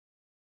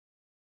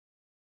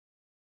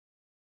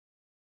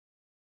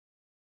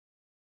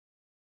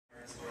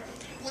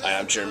Hi,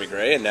 I'm Jeremy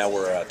Gray, and now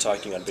we're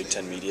talking on Big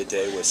Ten Media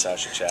Day with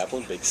Sasha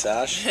Chaplin. Big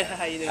Sash.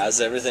 How you doing?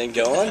 How's everything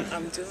going?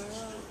 I'm doing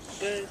well.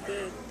 Good,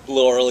 good. A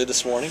little early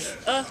this morning?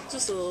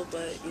 Just a little,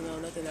 but,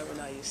 nothing that we're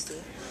not used to.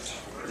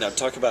 Now,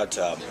 talk about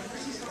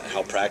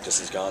how practice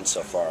has gone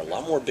so far. A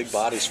lot more big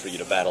bodies for you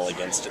to battle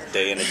against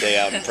day in and day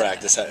out in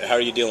practice. How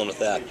are you dealing with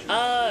that?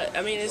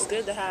 It's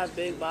good to have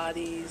big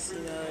bodies,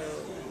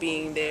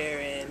 being there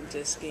and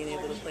just being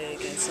able to play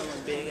against someone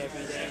big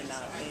every day and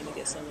not playing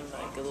against someone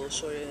like a little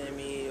shorter than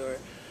me or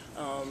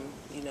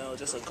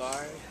just a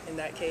guard in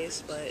that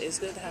case. But it's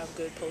good to have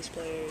good post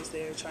players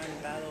there trying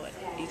to battle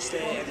each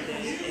day, every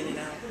day, in and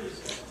out.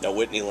 Now,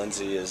 Whitney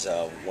Lindsay is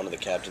one of the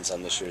captains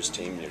on this year's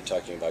team. You're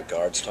talking about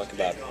guards. Talk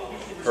about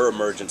her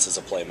emergence as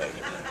a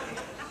playmaker.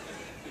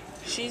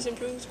 She's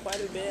improved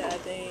quite a bit, I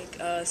think,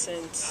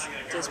 since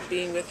just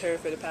being with her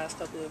for the past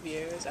couple of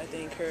years. I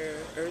think her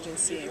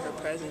urgency and her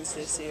presence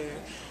this year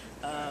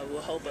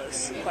will help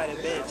us quite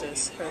a bit.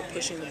 Just her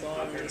pushing the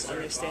ball and just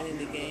understanding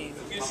the game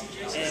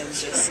and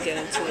just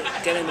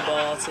getting the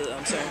ball to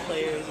certain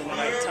players in the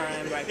right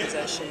time, right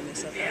possession, and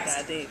stuff like that.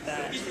 I think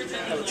that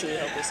will truly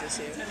help us this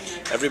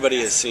year.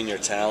 Everybody has seen your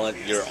talent.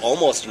 You're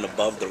almost an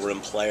above-the-rim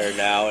player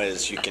now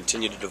as you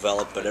continue to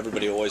develop, but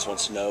everybody always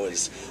wants to know,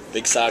 is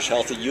Big Sash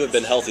healthy? You have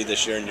been healthy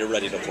this year, and you're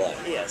ready to play.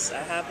 Yes,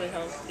 I have been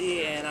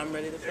healthy, and I'm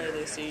ready to play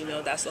this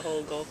year. That's the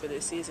whole goal for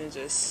this season,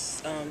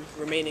 just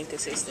remaining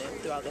consistent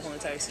throughout the whole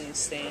entire season.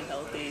 Staying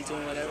healthy,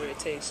 doing whatever it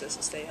takes just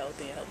to stay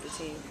healthy and help the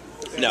team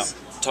progress.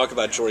 Now, talk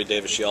about Jori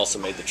Davis. She also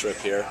made the trip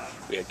here.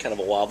 We had kind of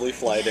a wobbly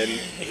flight in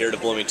here to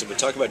Bloomington, but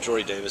talk about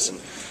Jori Davis and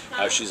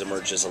how she's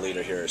emerged as a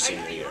leader here her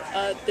senior year.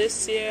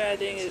 This year, I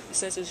think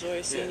since it's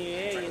Jori's senior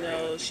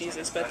year, she's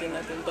expecting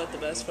nothing but the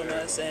best from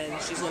us,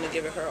 and she's going to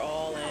give it her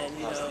all, and,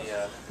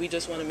 we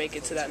just want to make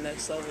it to that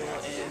next level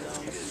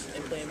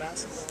and playing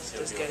basketball.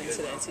 Just get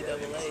into the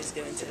NCAAs,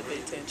 get into the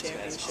Big Ten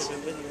championship,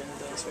 and winning one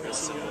of those for her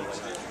senior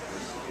year.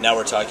 Now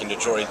we're talking to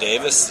Jori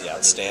Davis, the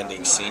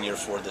outstanding senior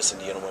for this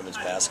Indiana women's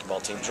basketball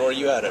team. Jori,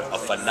 you had a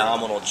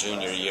phenomenal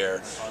junior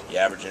year. You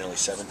averaged nearly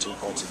 17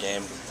 points a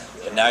game.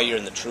 But now you're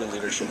in the true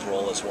leadership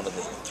role as one of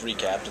the three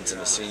captains and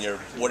a senior.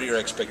 What are your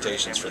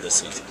expectations for this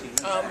season?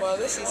 Well,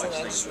 this season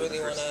I just really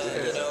want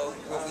to,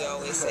 what we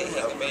always say,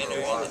 hang a banner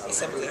in the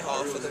Assembly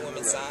Hall for the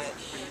women's side.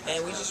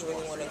 And we just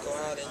really want to go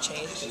out and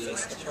change the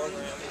face of the program.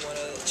 We want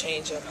to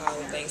change up how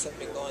things have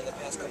been going the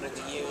past couple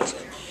of years,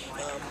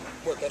 and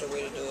what better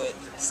way to do it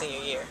senior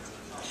year.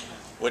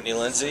 Whitney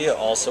Lindsay,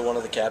 also one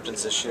of the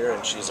captains this year,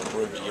 and she's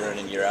improved year in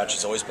and year out.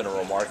 She's always been a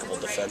remarkable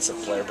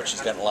defensive player, but she's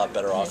gotten a lot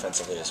better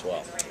offensively as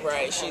well.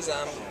 Right, she's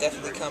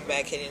definitely come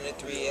back hitting the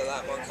three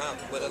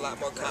with a lot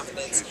more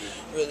confidence,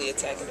 really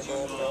attacking the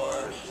ball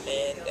more,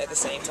 and at the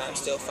same time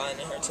still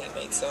finding her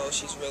teammates. So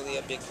she's really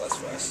a big plus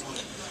for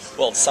us.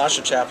 Well,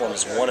 Sasha Chaplin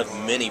is one of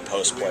many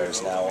post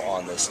players now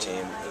on this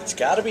team. It's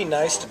got to be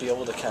nice to be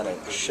able to kind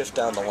of shift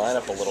down the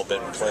lineup a little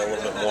bit and play a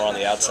little bit more on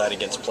the outside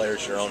against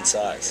players your own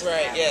size.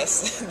 Right,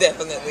 yes,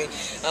 definitely.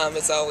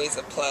 It's always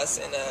a plus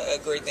and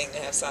a great thing to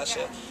have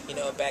Sasha,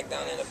 back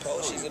down in the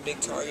post. She's a big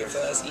target for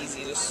us,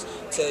 easy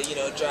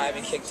to drive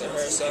and kick to her.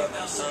 So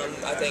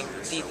I think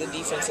the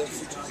defensive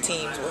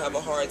teams will have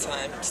a hard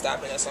time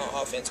stopping us on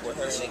offense with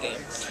her in the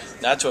game.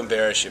 Not to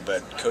embarrass you,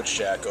 but Coach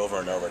Jack over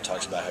and over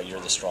talks about how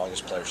you're the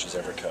strongest player she's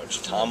ever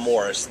coached. Tom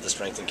Morris, the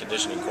strength and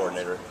conditioning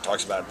coordinator,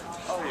 talks about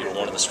you're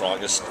one of the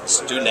strongest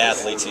student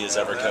athletes he has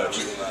ever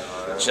coached.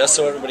 Just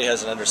so everybody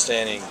has an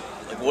understanding,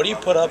 what do you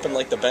put up in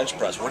the bench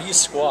press? What do you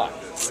squat?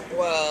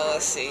 Well,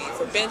 let's see.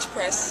 For bench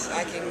press,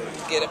 I can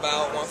get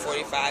about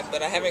 145,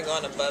 but I haven't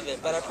gone above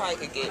it. But I probably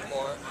could get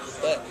more.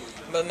 But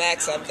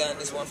max I've done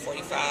is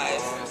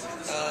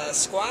 145.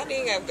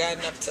 Squatting, I've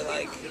gotten up to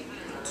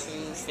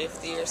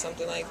 250 or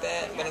something like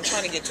that. But I'm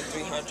trying to get to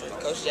 300.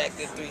 Coach Jack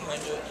did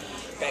 300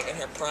 back in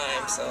her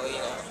prime, so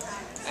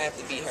I have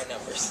to beat her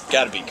numbers.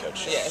 Got to beat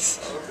Coach. Yes.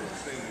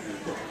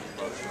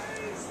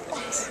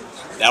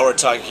 Now we're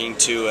talking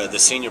to the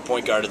senior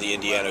point guard of the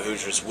Indiana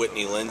Hoosiers,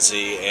 Whitney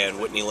Lindsay,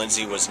 and Whitney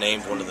Lindsay was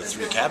named one of the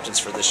three captains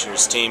for this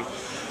year's team.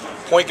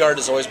 Point guard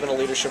has always been a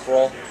leadership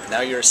role.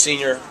 Now you're a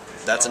senior.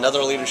 That's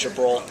another leadership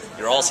role.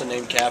 You're also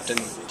named captain.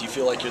 Do you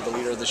feel like you're the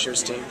leader of this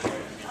year's team?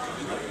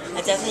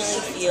 I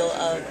definitely feel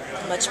a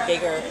much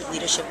bigger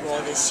leadership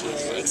role this year,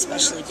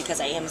 especially because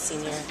I am a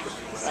senior,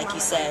 like you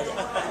said.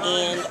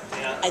 And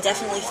I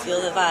definitely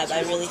feel the vibe.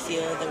 I really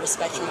feel the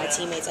respect from my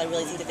teammates. I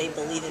really think that they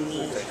believe in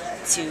me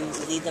to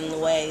lead them the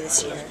way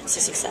this year to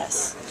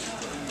success.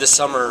 This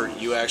summer,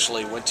 you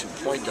actually went to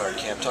point guard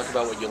camp. Talk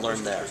about what you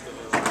learned there.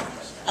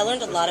 I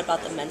learned a lot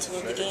about the mental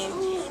of the game,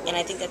 and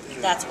I think that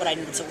that's what I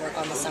needed to work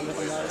on this summer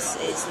the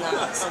most. Is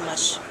not so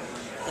much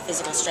the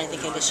physical strength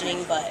and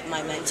conditioning, but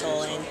my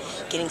mental and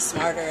getting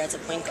smarter as a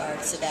point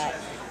guard so that,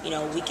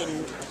 we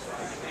can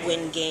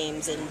win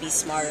games and be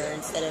smarter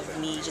instead of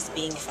me just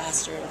being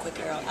faster and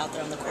quicker out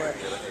there on the court.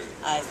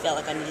 I felt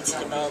like I needed to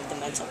develop the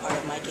mental part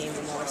of my game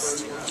the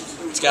most.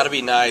 It's got to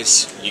be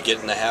nice. You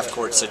get in a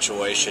half-court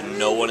situation,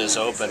 no one is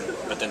open,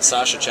 but then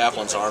Sasha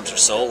Chaplin's arms are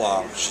so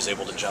long, she's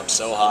able to jump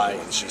so high,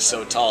 and she's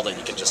so tall that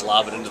you can just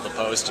lob it into the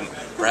post and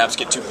perhaps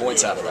get 2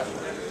 points out of that.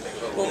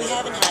 Well, we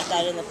haven't had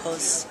that in the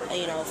post,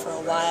 for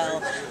a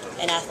while.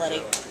 An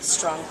athletic,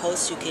 strong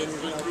post who can,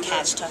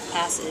 catch tough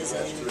passes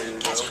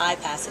and catch high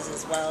passes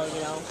as well,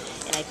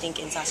 And I think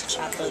in Sasha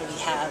Chaplin we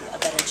have a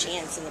better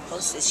chance in the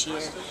post this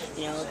year,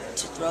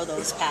 to throw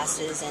those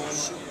passes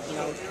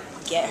and,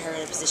 get her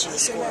in a position to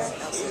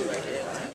score.